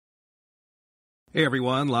Hey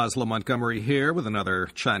everyone, Laszlo Montgomery here with another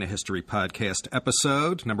China History Podcast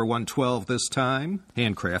episode, number 112 this time,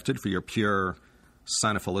 handcrafted for your pure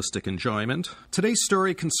sinophilistic enjoyment. Today's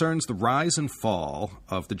story concerns the rise and fall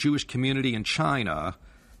of the Jewish community in China,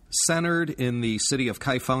 centered in the city of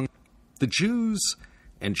Kaifeng. The Jews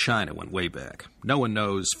and China went way back. No one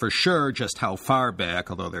knows for sure just how far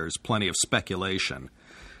back, although there's plenty of speculation.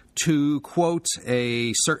 To quote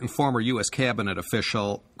a certain former U.S. cabinet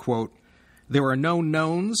official, quote, "There are known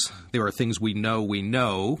knowns. There are things we know we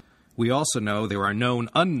know. We also know there are known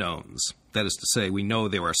unknowns. That is to say, we know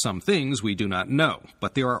there are some things we do not know.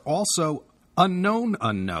 But there are also unknown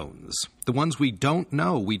unknowns. The ones we don't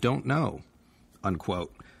know,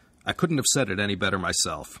 unquote. I couldn't have said it any better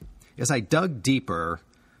myself. As I dug deeper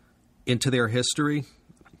into their history,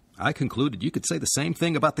 I concluded you could say the same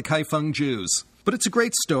thing about the Kaifeng Jews. But it's a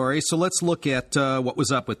great story, so let's look at what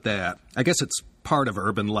was up with that. I guess it's part of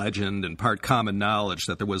urban legend and part common knowledge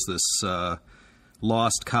that there was this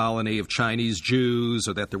lost colony of Chinese Jews,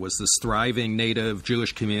 or that there was this thriving native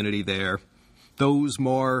Jewish community there. Those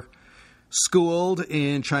more schooled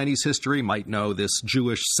in Chinese history might know this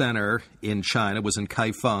Jewish center in China was in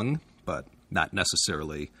Kaifeng, but not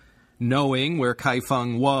necessarily knowing where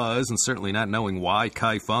Kaifeng was, and certainly not knowing why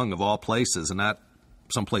Kaifeng of all places and not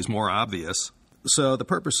someplace more obvious. So the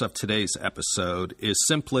purpose of today's episode is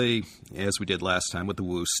simply, as we did last time with the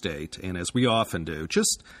Wu State, and as we often do,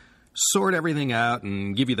 just sort everything out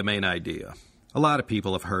and give you the main idea. A lot of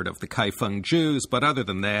people have heard of the Kaifeng Jews, but other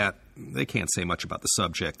than that, they can't say much about the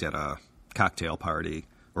subject at a cocktail party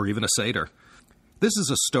or even a Seder. This is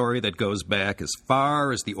a story that goes back as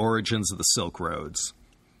far as the origins of the Silk Roads.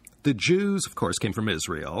 The Jews, of course, came from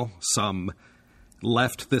Israel. Some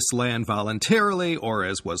left this land voluntarily, or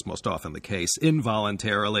as was most often the case,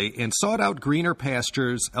 involuntarily, and sought out greener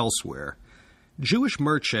pastures elsewhere. Jewish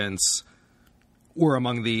merchants were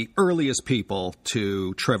among the earliest people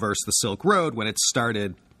to traverse the Silk Road when it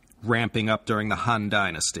started ramping up during the Han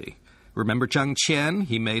Dynasty. Remember Zhang Qian?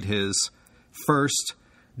 He made his first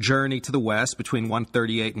journey to the west between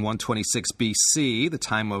 138 and 126 BC, the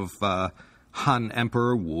time of Han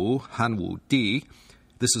Emperor Wu, Han Wu Di.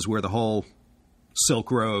 This is where the whole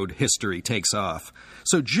Silk Road history takes off.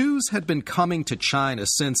 So Jews had been coming to China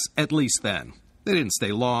since at least then. They didn't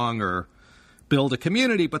stay long or build a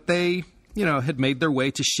community, but they, had made their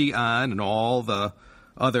way to Xi'an and all the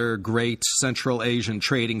other great Central Asian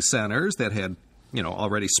trading centers that had,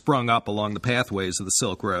 already sprung up along the pathways of the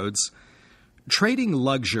Silk Roads. Trading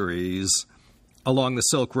luxuries along the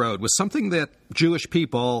Silk Road was something that Jewish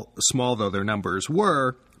people, small though their numbers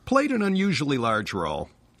were, played an unusually large role.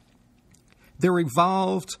 There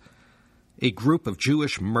evolved a group of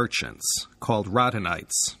Jewish merchants called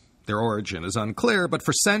Radhanites. Their origin is unclear, but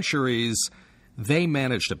for centuries, they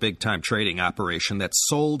managed a big-time trading operation that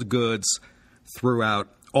sold goods throughout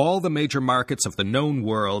all the major markets of the known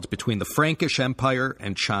world between the Frankish Empire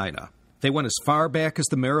and China. They went as far back as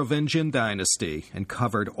the Merovingian dynasty and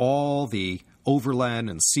covered all the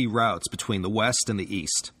overland and sea routes between the west and the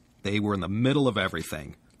east. They were in the middle of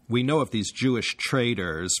everything. We know of these Jewish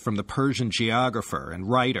traders from the Persian geographer and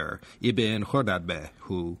writer Ibn Khordadbeh,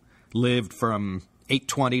 who lived from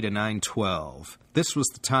 820 to 912. This was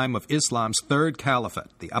the time of Islam's third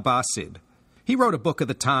caliphate, the Abbasid. He wrote a book of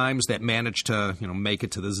the times that managed to, make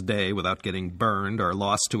it to this day without getting burned or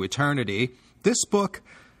lost to eternity. This book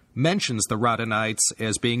mentions the Radhanites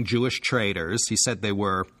as being Jewish traders. He said they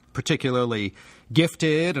were particularly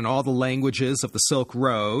gifted in all the languages of the Silk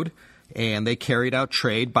Road, and they carried out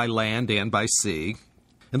trade by land and by sea.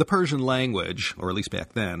 In the Persian language, or at least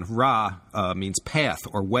back then, Ra means path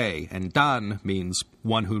or way, and Dan means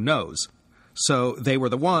one who knows. So they were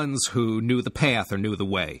the ones who knew the path or knew the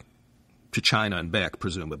way, to China and back,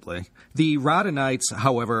 presumably. The Radhanites,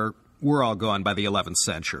 however, were all gone by the 11th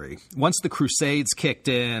century. Once the Crusades kicked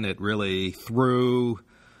in, it really threw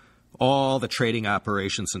all the trading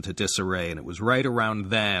operations into disarray, and it was right around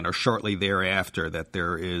then or shortly thereafter that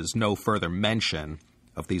there is no further mention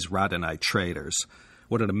of these Radhanite traders.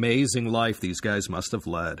 What an amazing life these guys must have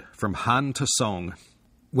led, from Han to Song.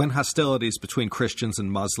 When hostilities between Christians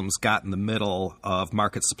and Muslims got in the middle of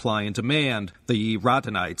market supply and demand, the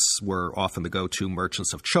Radhanites were often the go-to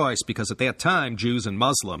merchants of choice because at that time Jews and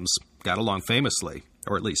Muslims got along famously,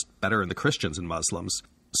 or at least better than the Christians and Muslims.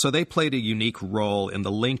 So they played a unique role in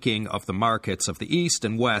the linking of the markets of the East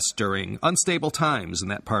and West during unstable times in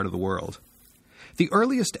that part of the world. The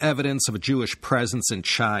earliest evidence of a Jewish presence in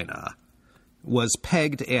China was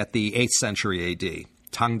pegged at the 8th century A.D.,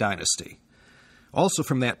 Tang Dynasty. Also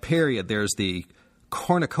from that period, there's the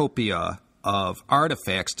cornucopia of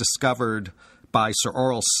artifacts discovered by Sir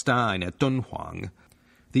Aurel Stein at Dunhuang.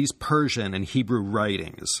 These Persian and Hebrew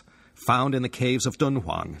writings, found in the caves of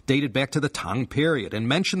Dunhuang, dated back to the Tang period and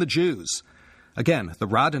mention the Jews. Again, the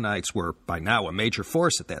Radhanites were by now a major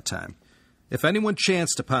force at that time. If anyone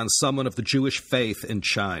chanced upon someone of the Jewish faith in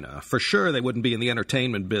China, for sure they wouldn't be in the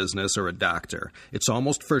entertainment business or a doctor. It's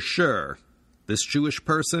almost for sure this Jewish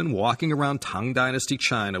person walking around Tang Dynasty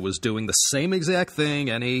China was doing the same exact thing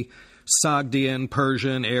any Sogdian,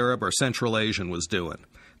 Persian, Arab, or Central Asian was doing.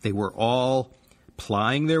 They were all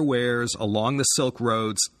plying their wares along the Silk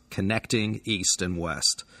Roads connecting east and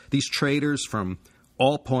west. These traders from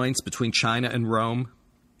all points between China and Rome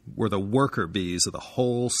were the worker bees of the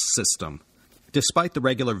whole system. Despite the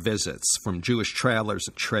regular visits from Jewish travelers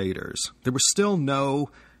and traders, there was still no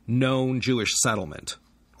known Jewish settlement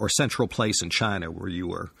or central place in China where you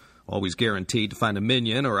were always guaranteed to find a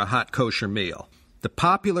minyan or a hot kosher meal. The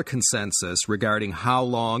popular consensus regarding how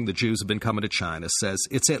long the Jews have been coming to China says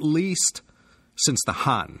it's at least since the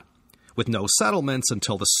Han, with no settlements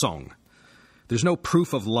until the Song. There's no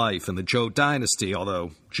proof of life in the Zhou dynasty,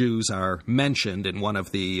 although Jews are mentioned in one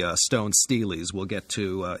of the stone stelaes we'll get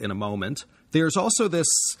to in a moment. There's also this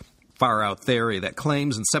far-out theory that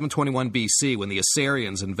claims in 721 BC, when the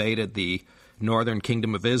Assyrians invaded the northern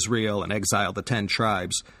kingdom of Israel and exiled the 10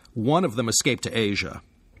 tribes, one of them escaped to Asia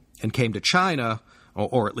and came to China,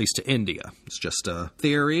 or at least to India. It's just a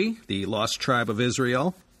theory, the lost tribe of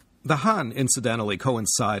Israel. The Han, incidentally,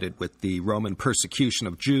 coincided with the Roman persecution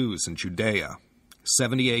of Jews in Judea.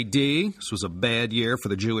 70 AD, this was a bad year for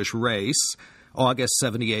the Jewish race. August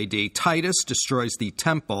 70 AD, Titus destroys the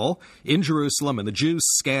temple in Jerusalem, and the Jews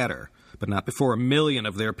scatter, but not before 1 million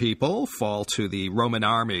of their people fall to the Roman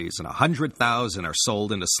armies, and 100,000 are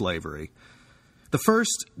sold into slavery. The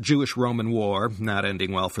First Jewish-Roman War, not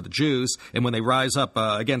ending well for the Jews, and when they rise up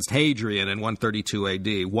against Hadrian in 132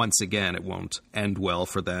 AD, once again it won't end well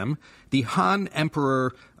for them. The Han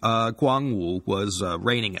Emperor Guangwu was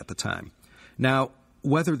reigning at the time. Now,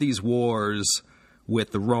 whether these wars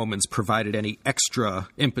with the Romans provided any extra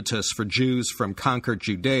impetus for Jews from conquered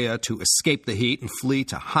Judea to escape the heat and flee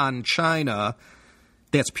to Han China,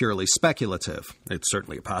 that's purely speculative. It's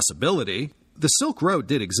certainly a possibility. The Silk Road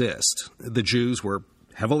did exist. The Jews were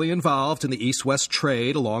heavily involved in the east-west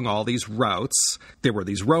trade along all these routes. There were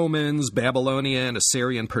these Romans, Babylonian,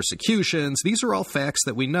 Assyrian persecutions. These are all facts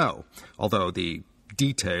that we know, although the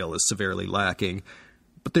detail is severely lacking.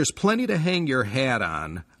 But there's plenty to hang your hat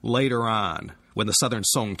on later on when the Southern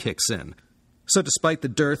Song kicks in. So despite the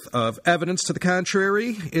dearth of evidence to the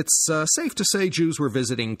contrary, it's safe to say Jews were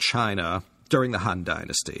visiting China during the Han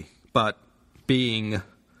Dynasty. But being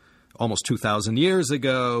almost 2,000 years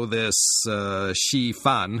ago, this Xi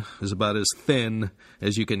Fan is about as thin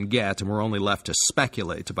as you can get, and we're only left to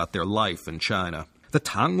speculate about their life in China. The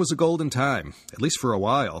Tang was a golden time, at least for a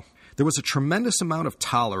while. There was a tremendous amount of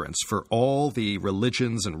tolerance for all the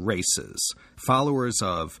religions and races. Followers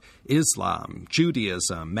of Islam,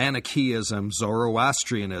 Judaism, Manichaeism,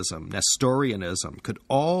 Zoroastrianism, Nestorianism could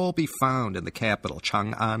all be found in the capital,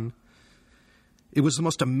 Chang'an. It was the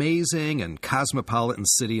most amazing and cosmopolitan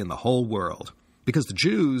city in the whole world, because the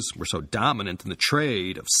Jews were so dominant in the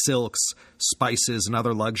trade of silks, spices, and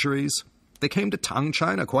other luxuries. They came to Tang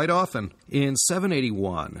China quite often. In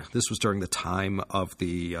 781, this was during the time of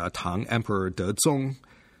the Tang Emperor Dezong,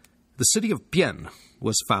 the city of Bian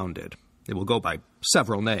was founded. It will go by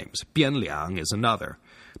several names. Bianliang is another.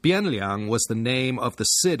 Bianliang was the name of the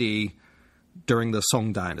city during the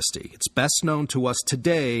Song Dynasty. It's best known to us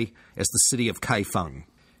today as the city of Kaifeng.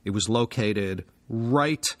 It was located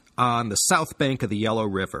right on the south bank of the Yellow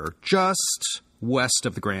River, just west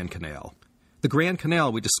of the Grand Canal. The Grand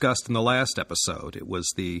Canal we discussed in the last episode. It was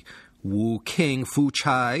the Wu King Fu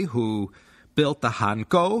Chai who built the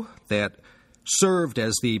Hankou that served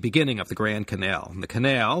as the beginning of the Grand Canal. And the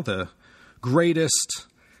canal, the greatest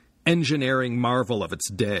engineering marvel of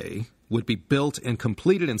its day, would be built and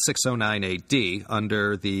completed in 609 AD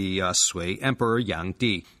under the Sui Emperor Yang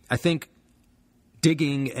Di. I think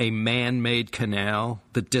digging a man-made canal,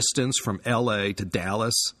 the distance from L.A. to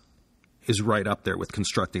Dallas, is right up there with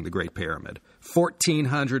constructing the Great Pyramid.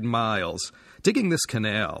 1,400 miles. Digging this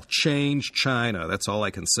canal changed China, that's all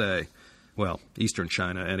I can say. Well, Eastern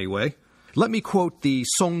China anyway. Let me quote the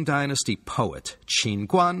Song Dynasty poet, Qin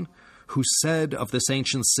Guan, who said of this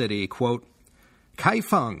ancient city, quote,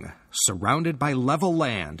 Kaifeng, surrounded by level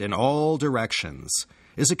land in all directions,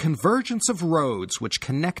 is a convergence of roads which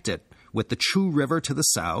connect it with the Chu River to the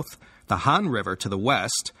south, the Han River to the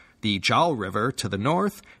west, the Zhao River to the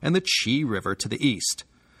north, and the Qi River to the east.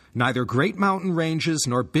 Neither great mountain ranges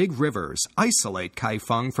nor big rivers isolate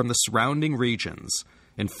Kaifeng from the surrounding regions.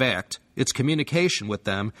 In fact, its communication with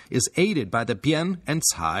them is aided by the Bian and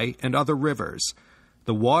Cai and other rivers.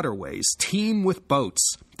 The waterways teem with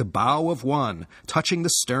boats, the bow of one touching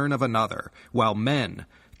the stern of another, while men,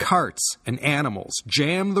 carts, and animals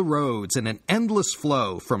jam the roads in an endless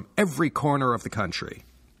flow from every corner of the country.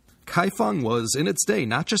 Kaifeng was, in its day,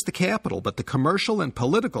 not just the capital, but the commercial and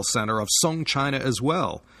political center of Song China as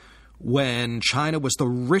well, when China was the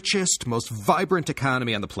richest, most vibrant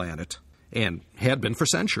economy on the planet, and had been for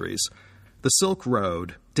centuries. The Silk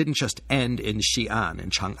Road didn't just end in Xi'an and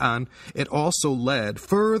Chang'an, it also led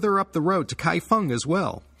further up the road to Kaifeng as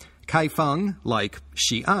well. Kaifeng, like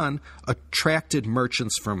Xi'an, attracted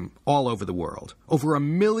merchants from all over the world. Over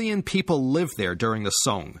 1 million people lived there during the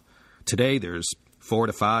Song. Today, there's 4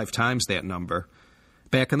 to 5 times that number.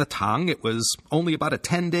 Back in the Tang, it was only about a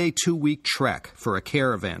 10-day, 2-week trek for a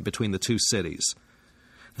caravan between the two cities.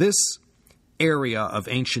 This area of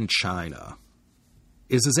ancient China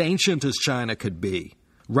is as ancient as China could be.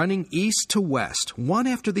 Running east to west, one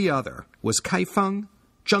after the other, was Kaifeng,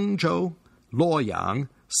 Zhengzhou, Luoyang,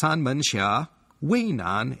 Sanmenxia,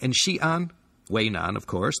 Weinan, and Xi'an. Weinan, of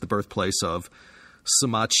course, the birthplace of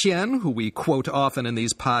Sima Qian, who we quote often in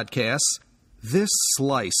these podcasts. This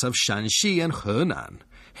slice of Shanxi and Henan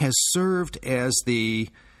has served as the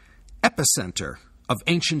epicenter of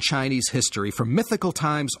ancient Chinese history from mythical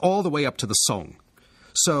times all the way up to the Song.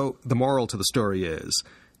 So the moral to the story is,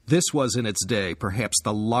 this was in its day perhaps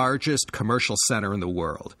the largest commercial center in the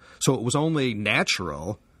world. So it was only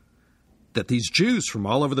natural that these Jews from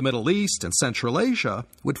all over the Middle East and Central Asia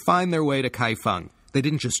would find their way to Kaifeng. They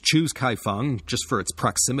didn't just choose Kaifeng just for its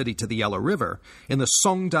proximity to the Yellow River. In the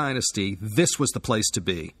Song dynasty, this was the place to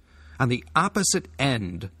be. On the opposite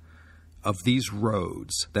end of these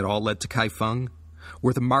roads that all led to Kaifeng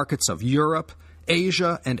were the markets of Europe,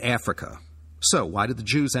 Asia, and Africa. So why did the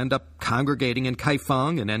Jews end up congregating in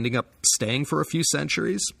Kaifeng and ending up staying for a few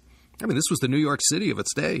centuries? I mean, this was the New York City of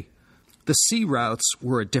its day. The sea routes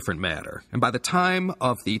were a different matter, and by the time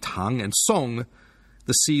of the Tang and Song,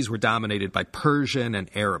 the seas were dominated by Persian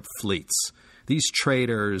and Arab fleets. These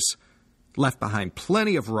traders left behind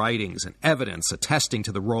plenty of writings and evidence attesting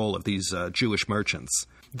to the role of these Jewish merchants.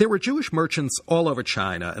 There were Jewish merchants all over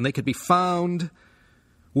China, and they could be found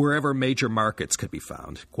wherever major markets could be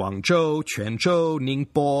found. Guangzhou, Quanzhou,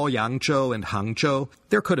 Ningbo, Yangzhou, and Hangzhou.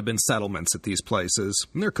 There could have been settlements at these places,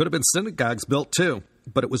 and there could have been synagogues built too.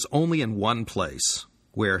 But it was only in one place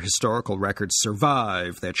where historical records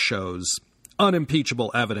survive that shows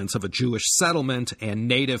unimpeachable evidence of a Jewish settlement and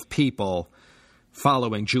native people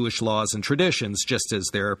following Jewish laws and traditions just as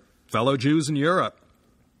their fellow Jews in Europe.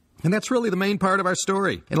 And that's really the main part of our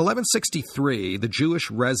story. In 1163, the Jewish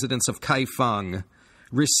residents of Kaifeng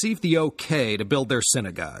received the okay to build their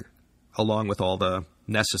synagogue, along with all the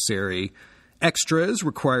necessary extras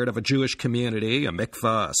required of a Jewish community, a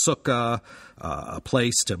mikveh, a sukkah, a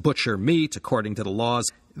place to butcher meat according to the laws.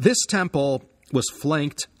 This temple was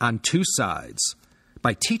flanked on two sides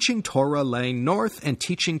by Teaching Torah Lane North and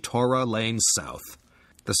Teaching Torah Lane South.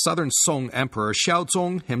 The southern Song Emperor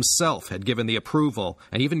Xiaozong himself had given the approval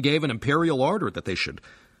and even gave an imperial order that they should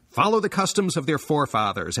follow the customs of their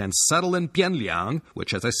forefathers and settle in Bianliang,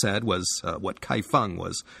 which, as I said, was what Kaifeng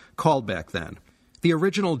was called back then. The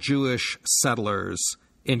original Jewish settlers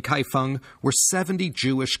in Kaifeng were 70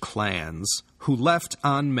 Jewish clans who left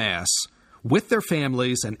en masse with their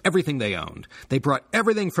families and everything they owned. They brought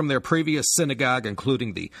everything from their previous synagogue,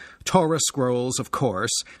 including the Torah scrolls, of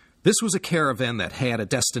course. This was a caravan that had a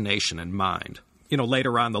destination in mind.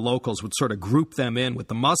 Later on, the locals would sort of group them in with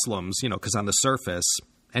the Muslims, because on the surface,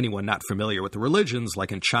 anyone not familiar with the religions,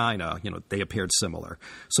 like in China, they appeared similar.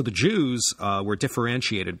 So the Jews were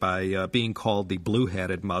differentiated by being called the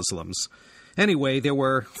blue-hatted Muslims. Anyway, there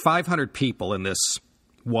were 500 people in this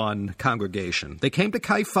one congregation. They came to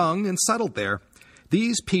Kaifeng and settled there.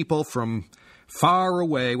 These people from far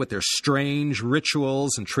away with their strange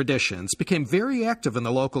rituals and traditions became very active in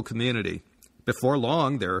the local community. Before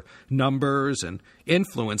long, their numbers and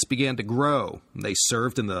influence began to grow. They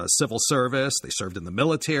served in the civil service, they served in the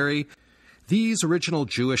military. These original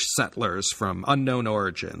Jewish settlers from unknown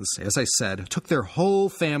origins, as I said, took their whole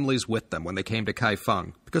families with them when they came to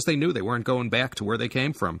Kaifeng, because they knew they weren't going back to where they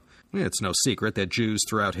came from. It's no secret that Jews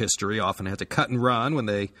throughout history often had to cut and run when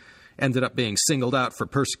they ended up being singled out for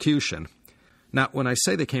persecution. Now, when I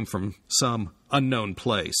say they came from some unknown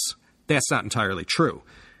place, that's not entirely true.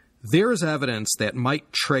 There is evidence that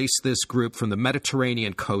might trace this group from the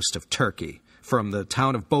Mediterranean coast of Turkey, from the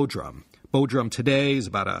town of Bodrum. Bodrum today is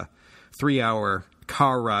about a 3-hour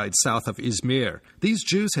car ride south of Izmir. These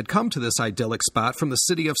Jews had come to this idyllic spot from the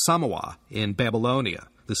city of Samawa in Babylonia.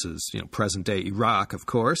 This is, present-day Iraq, of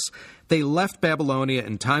course. They left Babylonia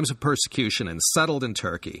in times of persecution and settled in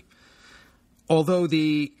Turkey. Although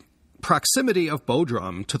the proximity of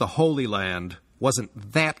Bodrum to the Holy Land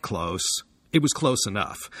wasn't that close, it was close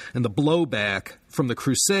enough. And the blowback from the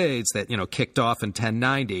Crusades that, kicked off in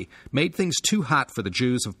 1090 made things too hot for the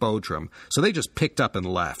Jews of Bodrum, so they just picked up and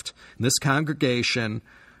left. And this congregation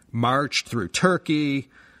marched through Turkey,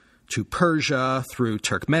 to Persia, through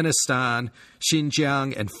Turkmenistan,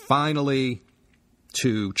 Xinjiang, and finally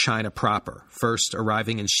to China proper, first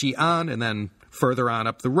arriving in Xi'an and then further on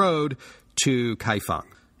up the road to Kaifeng.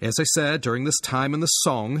 As I said, during this time in the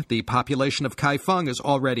Song, the population of Kaifeng is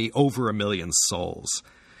already over 1 million souls.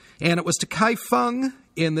 And it was to Kaifeng,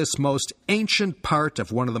 in this most ancient part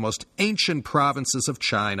of one of the most ancient provinces of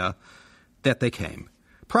China, that they came,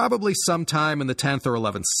 probably sometime in the 10th or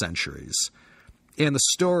 11th centuries. And the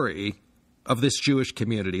story of this Jewish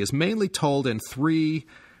community is mainly told in 3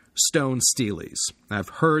 stone steles. I've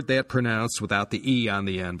heard that pronounced without the E on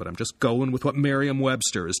the end, but I'm just going with what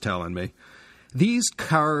Merriam-Webster is telling me. These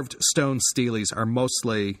carved stone steles are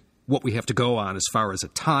mostly what we have to go on as far as a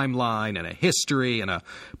timeline and a history and a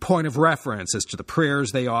point of reference as to the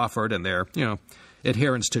prayers they offered and their,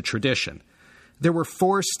 adherence to tradition. There were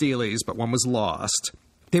 4 steles, but one was lost.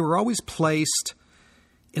 They were always placed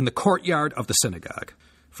in the courtyard of the synagogue.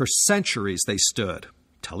 For centuries they stood,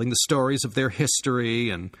 telling the stories of their history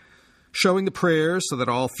and showing the prayers so that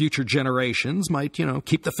all future generations might,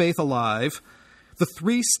 keep the faith alive. The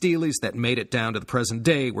 3 steles that made it down to the present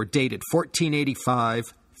day were dated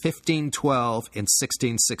 1485, 1512, and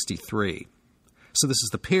 1663. So this is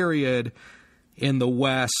the period in the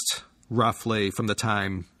West, roughly from the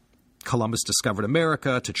time Columbus discovered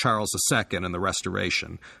America to Charles II and the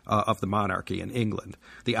restoration of the monarchy in England.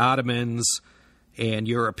 The Ottomans and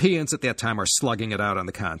Europeans at that time are slugging it out on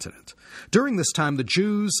the continent. During this time, the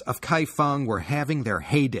Jews of Kaifeng were having their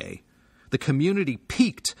heyday. The community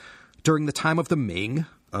peaked during the time of the Ming,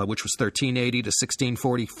 which was 1380 to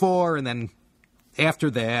 1644, and then after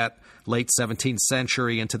that, late 17th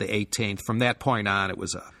century into the 18th. From that point on, it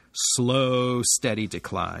was a slow, steady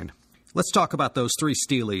decline. Let's talk about those 3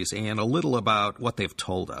 steles and a little about what they've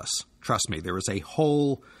told us. Trust me, there is a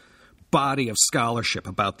whole body of scholarship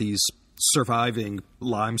about these surviving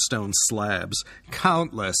limestone slabs.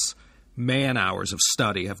 Countless man-hours of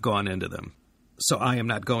study have gone into them. So I am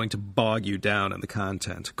not going to bog you down in the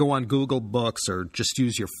content. Go on Google Books or just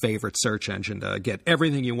use your favorite search engine to get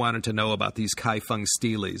everything you wanted to know about these Kaifeng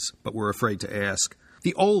steles, but we're afraid to ask.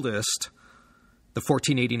 The oldest, the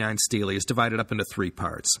 1489 stele, is divided up into 3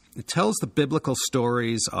 parts. It tells the biblical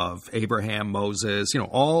stories of Abraham, Moses,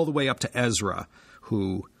 all the way up to Ezra,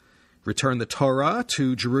 who returned the Torah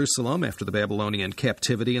to Jerusalem after the Babylonian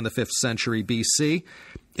captivity in the 5th century BC.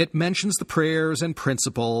 It mentions the prayers and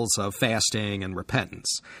principles of fasting and repentance.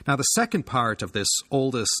 Now, the second part of this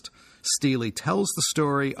oldest stele tells the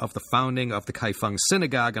story of the founding of the Kaifeng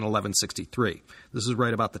Synagogue in 1163. This is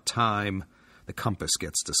right about the time the compass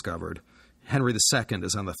gets discovered. Henry II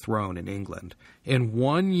is on the throne in England. And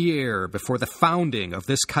 1 year before the founding of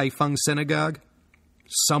this Kaifeng Synagogue,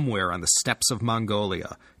 somewhere on the steppes of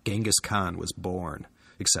Mongolia, Genghis Khan was born.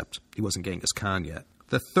 Except he wasn't Genghis Khan yet.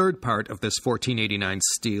 The third part of this 1489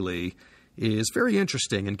 stele is very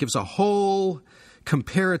interesting and gives a whole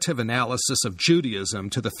comparative analysis of Judaism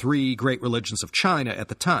to the 3 great religions of China at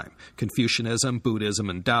the time, Confucianism, Buddhism,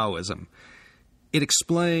 and Taoism. It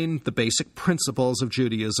explained the basic principles of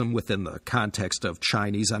Judaism within the context of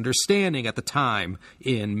Chinese understanding at the time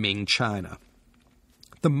in Ming China.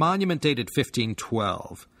 The monument dated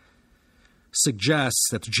 1512 suggests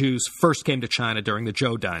that the Jews first came to China during the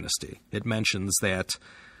Zhou dynasty. It mentions that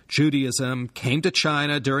Judaism came to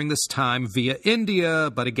China during this time via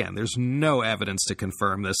India, but again, there's no evidence to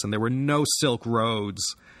confirm this, and there were no Silk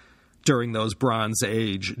Roads during those Bronze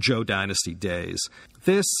Age Zhou dynasty days.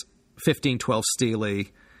 This 1512 stele,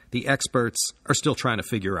 the experts are still trying to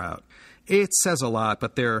figure out. It says a lot,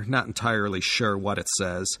 but they're not entirely sure what it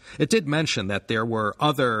says. It did mention that there were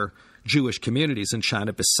other Jewish communities in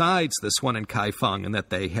China besides this one in Kaifeng, and that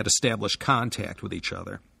they had established contact with each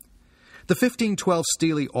other. The 1512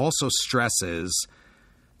 stele also stresses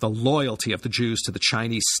the loyalty of the Jews to the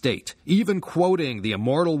Chinese state, even quoting the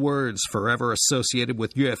immortal words forever associated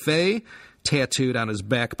with Yue Fei, tattooed on his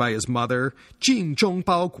back by his mother, Jing Zhong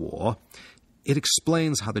Bao Guo. It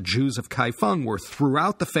explains how the Jews of Kaifeng were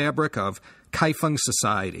throughout the fabric of Kaifeng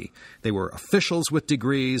society. They were officials with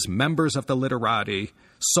degrees, members of the literati,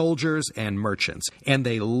 soldiers, and merchants, and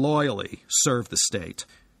they loyally served the state.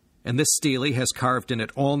 And this stele has carved in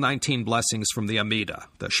it all 19 blessings from the Amida,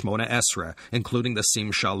 the Shmona Esrei, including the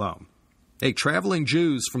Sim Shalom. Hey, traveling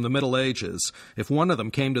Jews from the Middle Ages, if one of them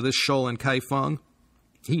came to this shoal in Kaifeng,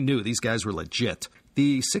 he knew these guys were legit.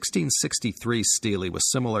 The 1663 stele was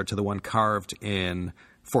similar to the one carved in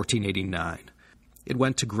 1489. It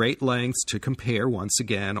went to great lengths to compare, once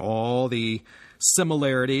again, all the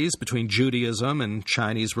similarities between Judaism and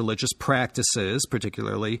Chinese religious practices,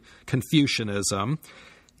 particularly Confucianism.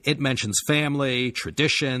 It mentions family,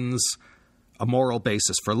 traditions, a moral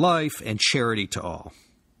basis for life, and charity to all.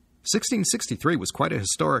 1663 was quite a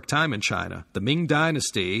historic time in China. The Ming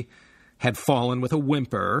Dynasty had fallen with a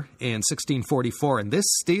whimper in 1644, and this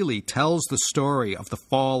stele tells the story of the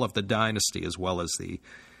fall of the dynasty as well as the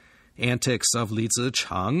antics of Li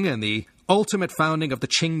Zicheng and the ultimate founding of the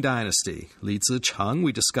Qing dynasty. Li Zicheng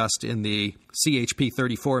we discussed in the CHP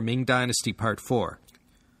 34 Ming Dynasty Part 4.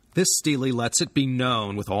 This stele lets it be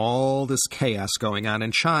known, with all this chaos going on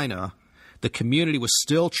in China, the community was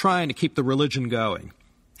still trying to keep the religion going.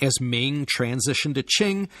 As Ming transitioned to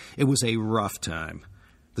Qing, it was a rough time.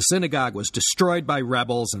 The synagogue was destroyed by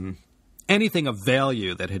rebels, and anything of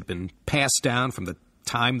value that had been passed down from the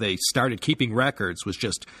time they started keeping records was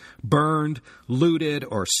just burned, looted,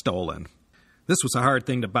 or stolen. This was a hard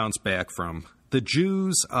thing to bounce back from. The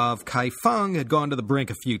Jews of Kaifeng had gone to the brink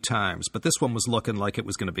a few times, but this one was looking like it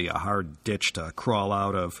was going to be a hard ditch to crawl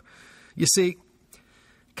out of. You see,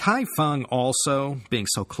 Kaifeng also, being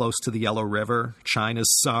so close to the Yellow River, China's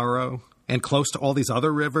sorrow, and close to all these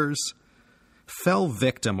other rivers, fell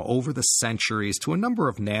victim over the centuries to a number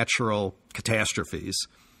of natural catastrophes.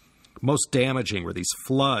 Most damaging were these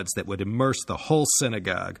floods that would immerse the whole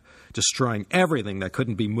synagogue, destroying everything that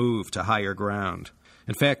couldn't be moved to higher ground.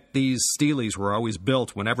 In fact, these steles were always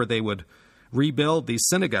built whenever they would rebuild these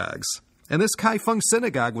synagogues. And this Kaifeng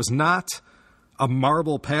synagogue was not a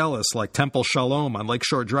marble palace like Temple Shalom on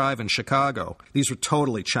Lakeshore Drive in Chicago. These were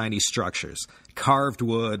totally Chinese structures. Carved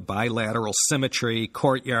wood, bilateral symmetry,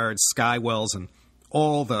 courtyards, skywells, and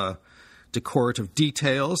all the decorative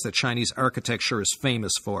details that Chinese architecture is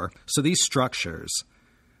famous for. So these structures,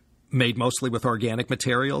 made mostly with organic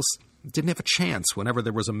materials, didn't have a chance whenever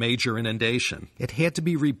there was a major inundation. It had to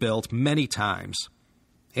be rebuilt many times.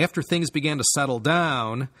 After things began to settle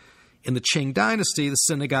down, in the Qing dynasty, the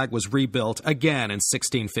synagogue was rebuilt again in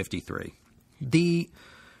 1653. The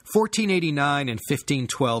 1489 and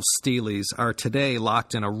 1512 steles are today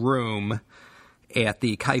locked in a room at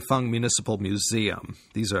the Kaifeng Municipal Museum.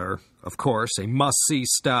 These are, of course, a must-see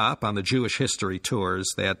stop on the Jewish history tours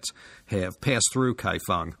that have passed through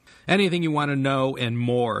Kaifeng. Anything you want to know and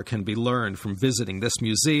more can be learned from visiting this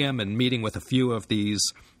museum and meeting with a few of these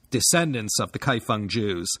descendants of the Kaifeng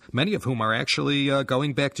Jews, many of whom are actually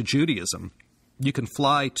going back to Judaism. You can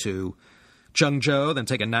fly to Zhengzhou, then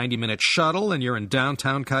take a 90-minute shuttle, and you're in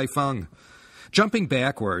downtown Kaifeng. Jumping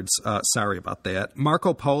backwards, sorry about that,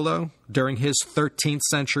 Marco Polo, during his 13th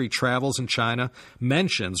century travels in China,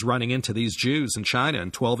 mentions running into these Jews in China in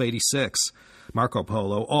 1286. Marco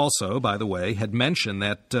Polo also, by the way, had mentioned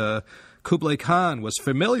that Kublai Khan was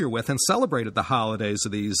familiar with and celebrated the holidays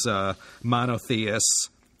of these monotheists.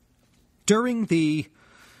 During the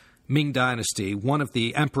Ming Dynasty, one of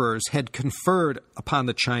the emperors had conferred upon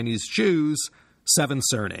the Chinese Jews 7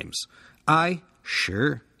 surnames: Ai,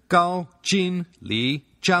 Shi, Gao, Jin, Li,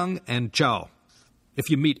 Zhang, and Zhao. If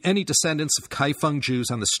you meet any descendants of Kaifeng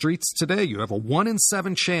Jews on the streets today, you have a 1 in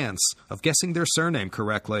 7 chance of guessing their surname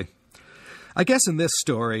correctly. I guess in this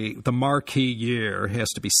story, the marquee year has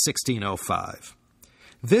to be 1605.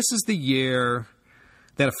 This is the year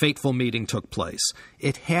that a fateful meeting took place.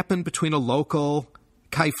 It happened between a local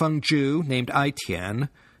Kaifeng Jew named Ai Tian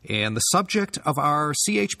and the subject of our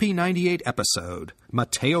CHP 98 episode,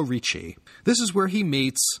 Matteo Ricci. This is where he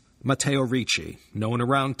meets Matteo Ricci, known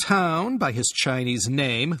around town by his Chinese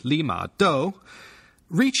name, Li Ma Do.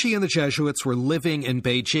 Ricci and the Jesuits were living in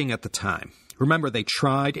Beijing at the time. Remember, they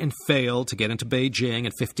tried and failed to get into Beijing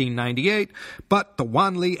in 1598, but the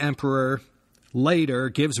Wanli Emperor later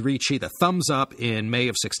gives Ricci the thumbs up in May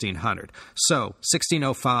of 1600. So,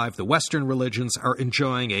 1605, the Western religions are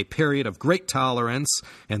enjoying a period of great tolerance,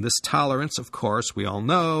 and this tolerance, of course, we all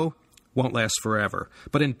know, won't last forever.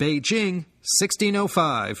 But in Beijing,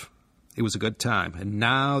 1605, it was a good time, and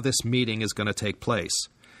now this meeting is going to take place.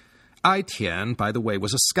 Ai Tian, by the way,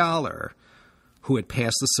 was a scholar who had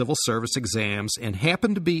passed the civil service exams and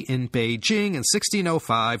happened to be in Beijing in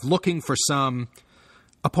 1605 looking for some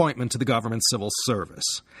appointment to the government civil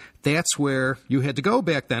service. That's where you had to go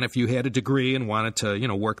back then if you had a degree and wanted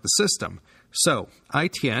to, work the system. So, Ai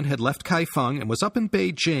Tian had left Kaifeng and was up in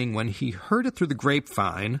Beijing when he heard it through the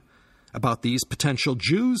grapevine about these potential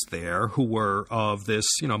Jews there who were of this,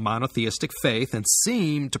 monotheistic faith and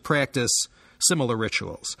seemed to practice similar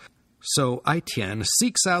rituals. So Aitian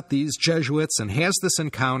seeks out these Jesuits and has this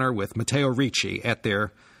encounter with Matteo Ricci at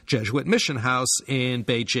their Jesuit mission house in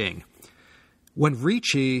Beijing. When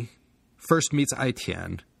Ricci first meets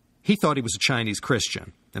Aitian, he thought he was a Chinese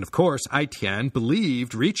Christian. And of course, Aitian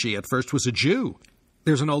believed Ricci at first was a Jew.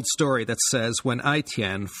 There's an old story that says when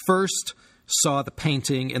Aitian first saw the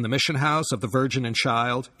painting in the mission house of the Virgin and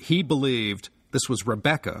Child, he believed this was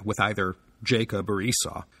Rebecca with either Jacob or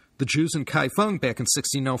Esau. The Jews in Kaifeng back in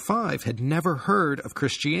 1605 had never heard of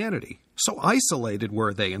Christianity. So isolated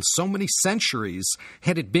were they, and so many centuries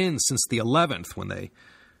had it been since the 11th when they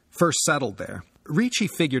first settled there. Ricci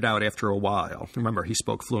figured out after a while, remember he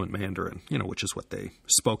spoke fluent Mandarin, which is what they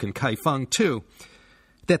spoke in Kaifeng too,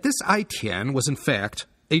 that this Aitian was in fact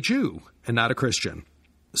a Jew and not a Christian.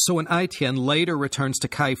 So when Aitian later returns to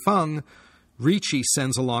Kaifeng, Ricci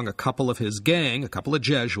sends along a couple of his gang, a couple of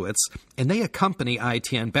Jesuits, and they accompany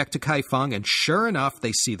Aitian back to Kaifeng, and sure enough,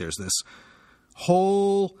 they see there's this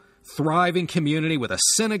whole thriving community with a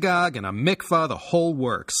synagogue and a mikvah, the whole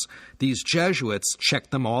works. These Jesuits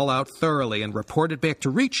checked them all out thoroughly and reported back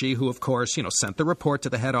to Ricci, who, of course, sent the report to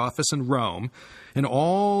the head office in Rome, and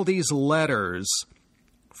all these letters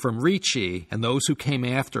from Ricci and those who came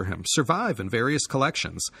after him survive in various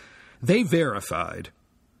collections. They verified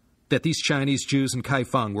that these Chinese Jews in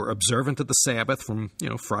Kaifeng were observant of the Sabbath from,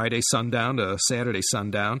 Friday sundown to Saturday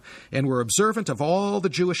sundown, and were observant of all the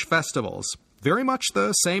Jewish festivals, very much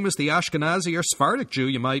the same as the Ashkenazi or Sephardic Jew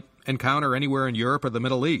you might encounter anywhere in Europe or the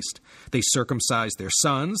Middle East. They circumcised their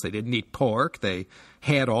sons, they didn't eat pork, they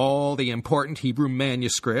had all the important Hebrew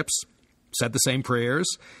manuscripts, said the same prayers,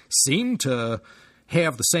 seemed to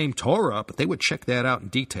have the same Torah, but they would check that out in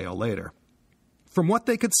detail later. From what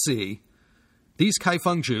they could see, these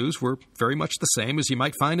Kaifeng Jews were very much the same as you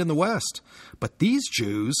might find in the West. But these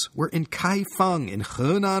Jews were in Kaifeng, in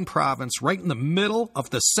Henan province, right in the middle of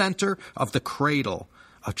the center of the cradle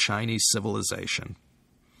of Chinese civilization.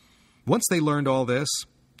 Once they learned all this,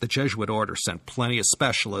 the Jesuit order sent plenty of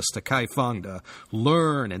specialists to Kaifeng to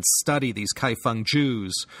learn and study these Kaifeng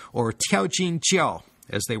Jews, or Tiaojinjiao,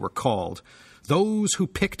 as they were called, those who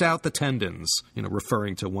picked out the tendons,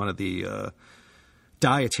 referring to one of the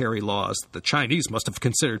dietary laws that the Chinese must have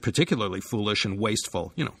considered particularly foolish and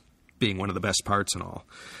wasteful, being one of the best parts and all.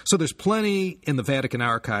 So there's plenty in the Vatican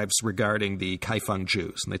archives regarding the Kaifeng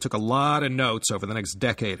Jews, and they took a lot of notes over the next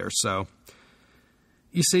decade or so.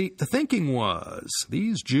 You see, the thinking was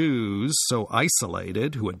these Jews, so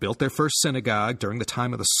isolated, who had built their first synagogue during the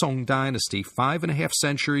time of the Song dynasty 5.5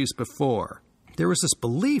 centuries before, there was this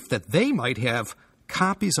belief that they might have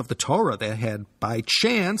copies of the Torah that had, by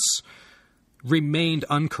chance, remained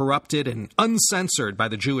uncorrupted and uncensored by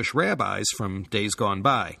the Jewish rabbis from days gone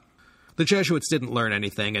by. The Jesuits didn't learn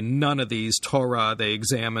anything, and none of these Torah they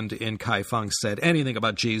examined in Kaifeng said anything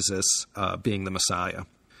about Jesus being the Messiah.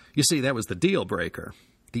 You see, that was the deal breaker.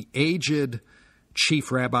 The aged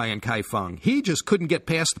chief rabbi in Kaifeng, he just couldn't get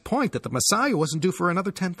past the point that the Messiah wasn't due for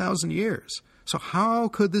another 10,000 years. So how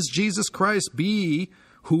could this Jesus Christ be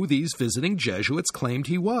who these visiting Jesuits claimed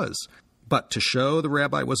he was? But to show the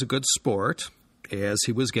rabbi was a good sport, as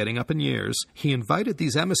he was getting up in years, he invited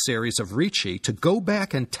these emissaries of Ricci to go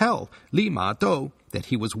back and tell Li Ma Do that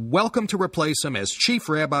he was welcome to replace him as chief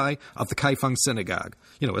rabbi of the Kaifeng synagogue,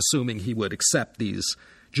 assuming he would accept these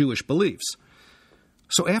Jewish beliefs.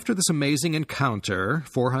 So after this amazing encounter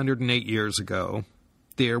 408 years ago,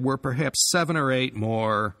 there were perhaps 7 or 8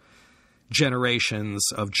 more generations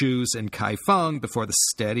of Jews in Kaifeng before the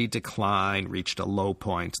steady decline reached a low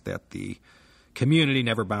point that the community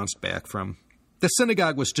never bounced back from. The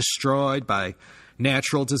synagogue was destroyed by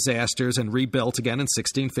natural disasters and rebuilt again in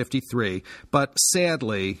 1653, but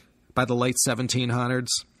sadly, by the late 1700s,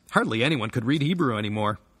 hardly anyone could read Hebrew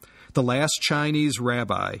anymore. The last Chinese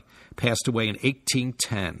rabbi passed away in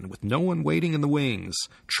 1810 with no one waiting in the wings,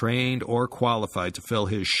 trained or qualified to fill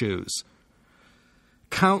his shoes.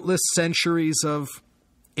 Countless centuries of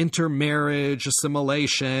intermarriage,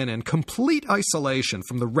 assimilation, and complete isolation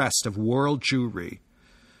from the rest of world Jewry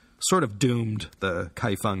sort of doomed the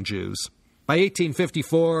Kaifeng Jews. By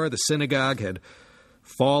 1854, the synagogue had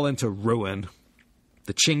fallen to ruin.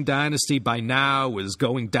 The Qing dynasty by now was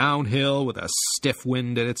going downhill with a stiff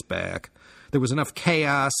wind at its back. There was enough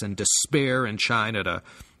chaos and despair in China to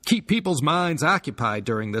keep people's minds occupied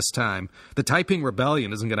during this time. The Taiping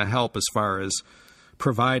Rebellion isn't going to help as far as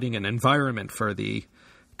providing an environment for the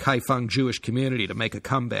Kaifeng Jewish community to make a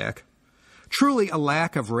comeback. Truly, a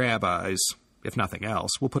lack of rabbis, if nothing else,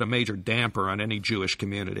 will put a major damper on any Jewish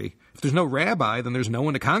community. If there's no rabbi, then there's no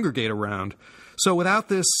one to congregate around. So without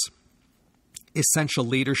this essential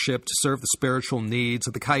leadership to serve the spiritual needs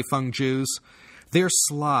of the Kaifeng Jews, their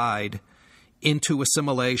slide into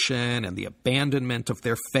assimilation and the abandonment of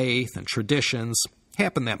their faith and traditions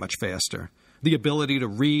happened that much faster. The ability to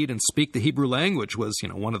read and speak the Hebrew language was,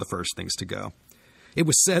 one of the first things to go. It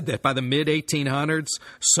was said that by the mid-1800s,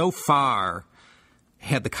 so far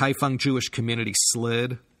had the Kaifeng Jewish community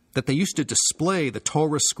slid that they used to display the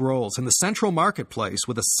Torah scrolls in the central marketplace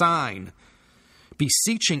with a sign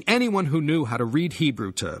beseeching anyone who knew how to read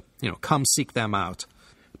Hebrew to, come seek them out.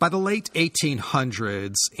 By the late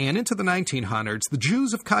 1800s and into the 1900s, the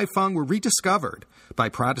Jews of Kaifeng were rediscovered by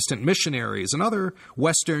Protestant missionaries and other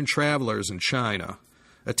Western travelers in China.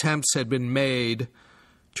 Attempts had been made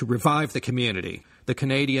to revive the community. The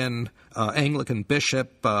Canadian Anglican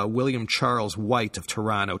bishop, William Charles White of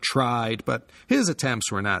Toronto, tried, but his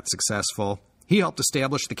attempts were not successful. He helped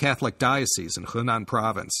establish the Catholic diocese in Henan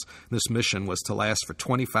province. This mission was to last for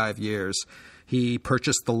 25 years. He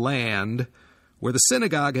purchased the land where the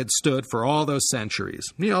synagogue had stood for all those centuries.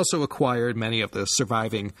 He also acquired many of the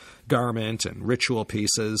surviving garment and ritual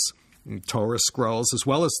pieces, and Torah scrolls, as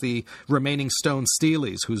well as the remaining stone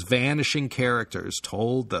stelaes whose vanishing characters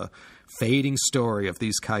told the fading story of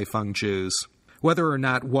these Kaifeng Jews. Whether or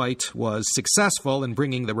not White was successful in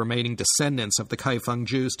bringing the remaining descendants of the Kaifeng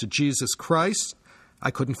Jews to Jesus Christ, I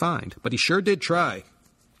couldn't find, but he sure did try.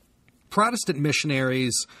 Protestant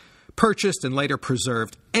missionaries purchased and later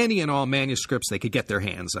preserved any and all manuscripts they could get their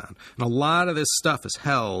hands on. And a lot of this stuff is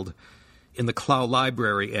held in the Clow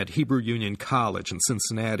Library at Hebrew Union College in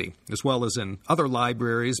Cincinnati, as well as in other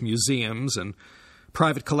libraries, museums, and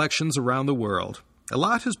private collections around the world. A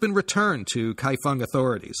lot has been returned to Kaifeng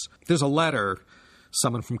authorities. There's a letter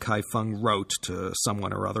someone from Kaifeng wrote to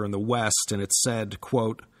someone or other in the West, and it said,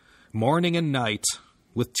 quote, "Morning and night,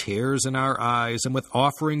 with tears in our eyes and with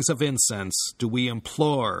offerings of incense, do we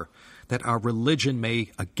implore that our religion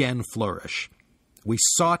may again flourish. We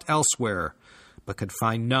sought elsewhere, but could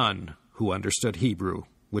find none who understood Hebrew,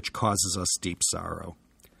 which causes us deep sorrow."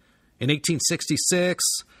 In 1866,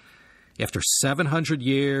 after 700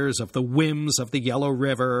 years of the whims of the Yellow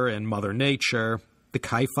River and Mother Nature, the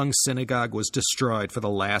Kaifeng synagogue was destroyed for the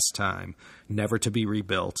last time, never to be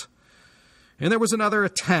rebuilt. And there was another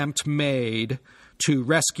attempt made to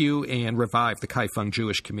rescue and revive the Kaifeng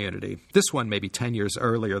Jewish community. This one maybe 10 years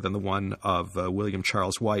earlier than the one of William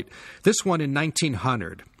Charles White. This one in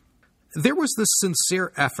 1900. There was this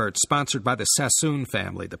sincere effort sponsored by the Sassoon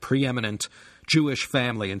family, the preeminent Jewish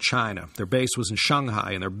family in China. Their base was in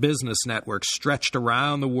Shanghai, and their business network stretched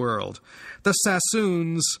around the world. The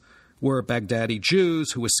Sassoons were Baghdadi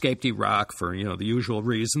Jews who escaped Iraq for, the usual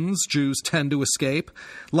reasons Jews tend to escape.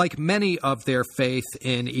 Like many of their faith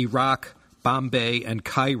in Iraq, Bombay, and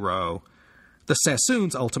Cairo, the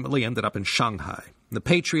Sassoons ultimately ended up in Shanghai. The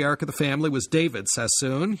patriarch of the family was David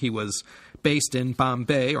Sassoon. He was based in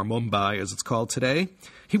Bombay, or Mumbai as it's called today.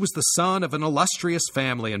 He was the son of an illustrious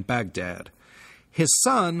family in Baghdad. His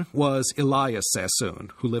son was Elias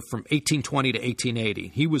Sassoon, who lived from 1820 to 1880.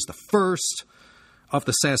 He was the first of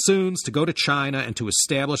the Sassoons to go to China and to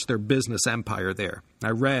establish their business empire there.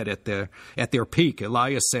 I read at their peak,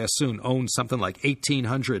 Elias Sassoon owned something like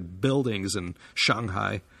 1,800 buildings in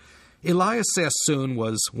Shanghai. Elias Sassoon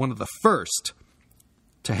was one of the first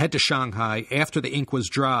to head to Shanghai after the ink was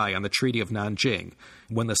dry on the Treaty of Nanjing.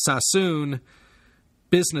 When the Sassoon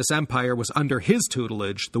business empire was under his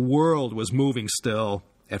tutelage, the world was moving still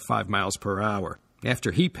at 5 miles per hour.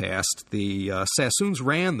 After he passed, the Sassoons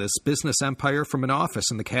ran this business empire from an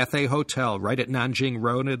office in the Cathay Hotel right at Nanjing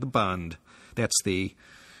Road at the Bund. That's the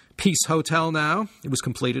Peace Hotel now. It was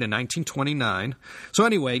completed in 1929. So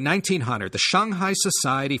anyway, 1900, the Shanghai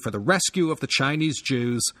Society for the Rescue of the Chinese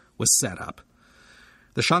Jews was set up.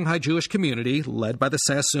 The Shanghai Jewish community, led by the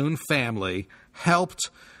Sassoon family,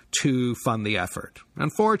 helped to fund the effort.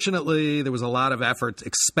 Unfortunately, there was a lot of effort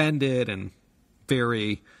expended and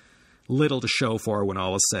very little to show for when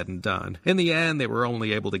all was said and done. In the end, they were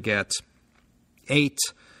only able to get 8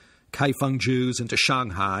 Kaifeng Jews into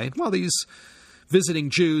Shanghai. While these visiting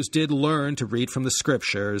Jews did learn to read from the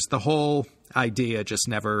scriptures, the whole idea just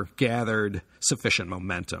never gathered sufficient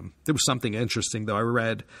momentum. There was something interesting, though, I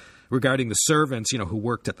read regarding the servants, who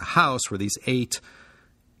worked at the house where these 8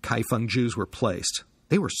 Kaifeng Jews were placed.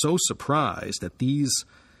 They were so surprised that these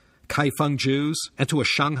Kaifeng Jews, and to a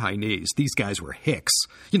Shanghainese, these guys were hicks.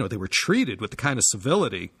 They were treated with the kind of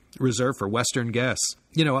civility reserved for Western guests.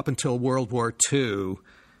 Up until World War II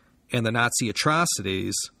and the Nazi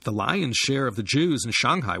atrocities, the lion's share of the Jews in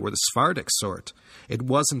Shanghai were the Sephardic sort. It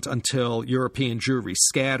wasn't until European Jewry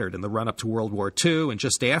scattered in the run-up to World War II and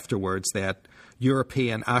just afterwards that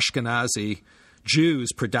European Ashkenazi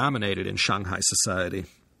Jews predominated in Shanghai society.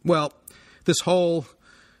 Well, this whole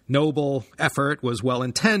noble effort was well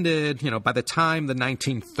intended, by the time the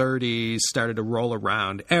 1930s started to roll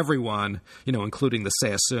around, everyone, including the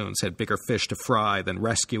Sassoons, had bigger fish to fry than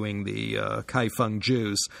rescuing the Kaifeng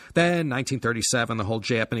Jews. Then, 1937, the whole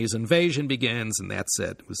Japanese invasion begins, and that's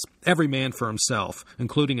it. It was every man for himself,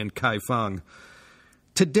 including in Kaifeng.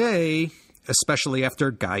 Today, especially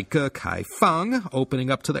after Gaika Kaifeng,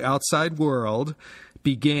 opening up to the outside world,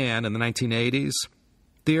 began in the 1980s,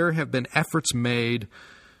 there have been efforts made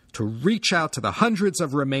to reach out to the hundreds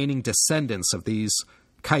of remaining descendants of these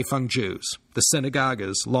Kaifeng Jews. The synagogue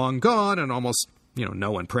is long gone and almost,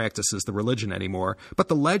 no one practices the religion anymore. But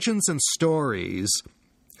the legends and stories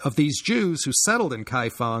of these Jews who settled in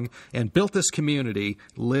Kaifeng and built this community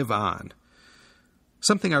live on.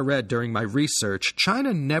 Something I read during my research,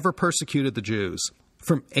 China never persecuted the Jews.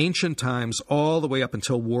 From ancient times all the way up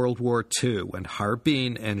until World War II, when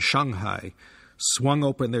Harbin and Shanghai swung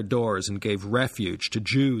open their doors and gave refuge to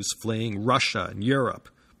Jews fleeing Russia and Europe.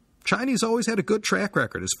 Chinese always had a good track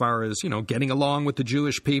record as far as, getting along with the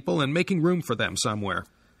Jewish people and making room for them somewhere.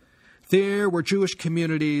 There were Jewish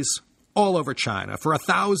communities all over China for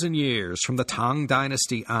 1,000 years, from the Tang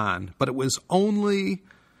Dynasty on, but it was only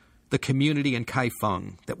the community in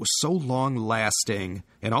Kaifeng that was so long-lasting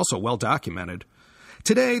and also well-documented.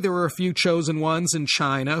 Today, there are a few chosen ones in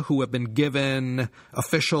China who have been given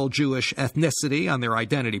official Jewish ethnicity on their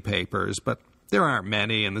identity papers, but there aren't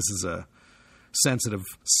many, and this is a sensitive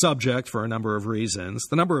subject for a number of reasons.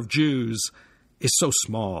 The number of Jews is so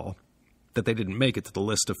small that they didn't make it to the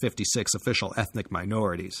list of 56 official ethnic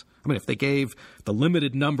minorities. I mean, if they gave the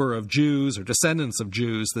limited number of Jews or descendants of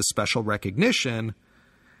Jews this special recognition,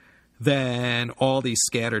 then all these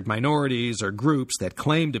scattered minorities or groups that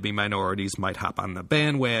claim to be minorities might hop on the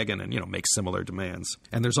bandwagon and, make similar demands.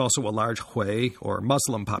 And there's also a large Hui or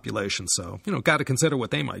Muslim population, so, got to consider what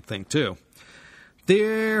they might think too.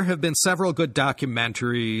 There have been several good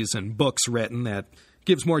documentaries and books written that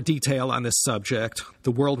gives more detail on this subject.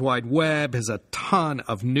 The World Wide Web has a ton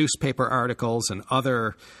of newspaper articles and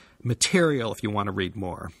other material if you want to read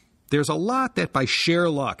more. There's a lot that by sheer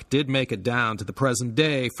luck did make it down to the present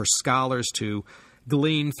day for scholars to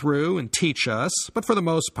glean through and teach us, but for the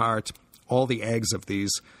most part, all the eggs of these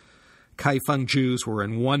Kaifeng Jews were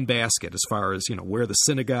in one basket as far as, where the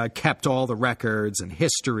synagogue kept all the records and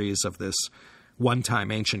histories of this one-time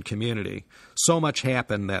ancient community. So much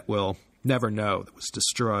happened that we'll never know, that was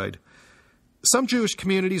destroyed. Some Jewish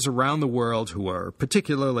communities around the world who are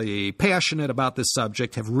particularly passionate about this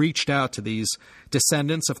subject have reached out to these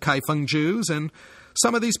descendants of Kaifeng Jews, and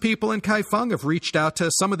some of these people in Kaifeng have reached out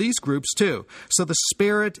to some of these groups too. So the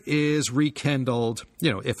spirit is rekindled,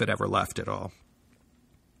 if it ever left at all.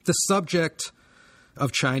 The subject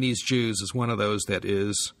of Chinese Jews is one of those that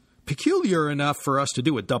is peculiar enough for us to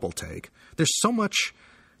do a double take. There's so much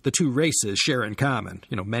the two races share in common.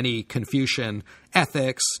 Many Confucian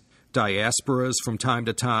ethics, diasporas from time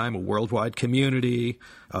to time, a worldwide community,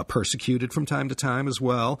 persecuted from time to time as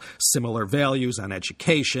well, similar values on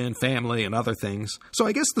education, family, and other things. So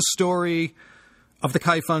I guess the story of the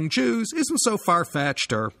Kaifeng Jews isn't so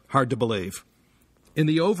far-fetched or hard to believe. In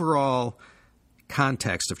the overall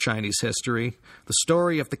context of Chinese history, the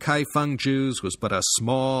story of the Kaifeng Jews was but a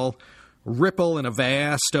small ripple in a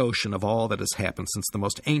vast ocean of all that has happened since the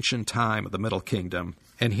most ancient time of the Middle Kingdom.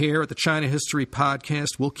 And here at the China History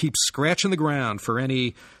Podcast, we'll keep scratching the ground for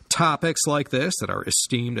any topics like this that our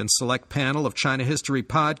esteemed and select panel of China History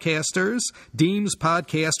podcasters deems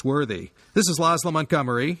podcast worthy. This is Laszlo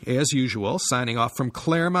Montgomery, as usual, signing off from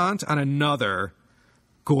Claremont on another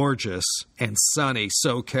gorgeous and sunny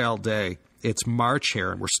SoCal day. It's March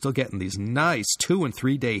here, and we're still getting these nice 2- and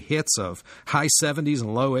 3-day hits of high 70s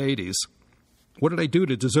and low 80s. What did I do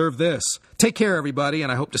to deserve this? Take care, everybody,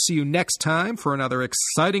 and I hope to see you next time for another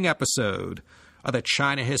exciting episode of the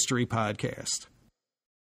China History Podcast.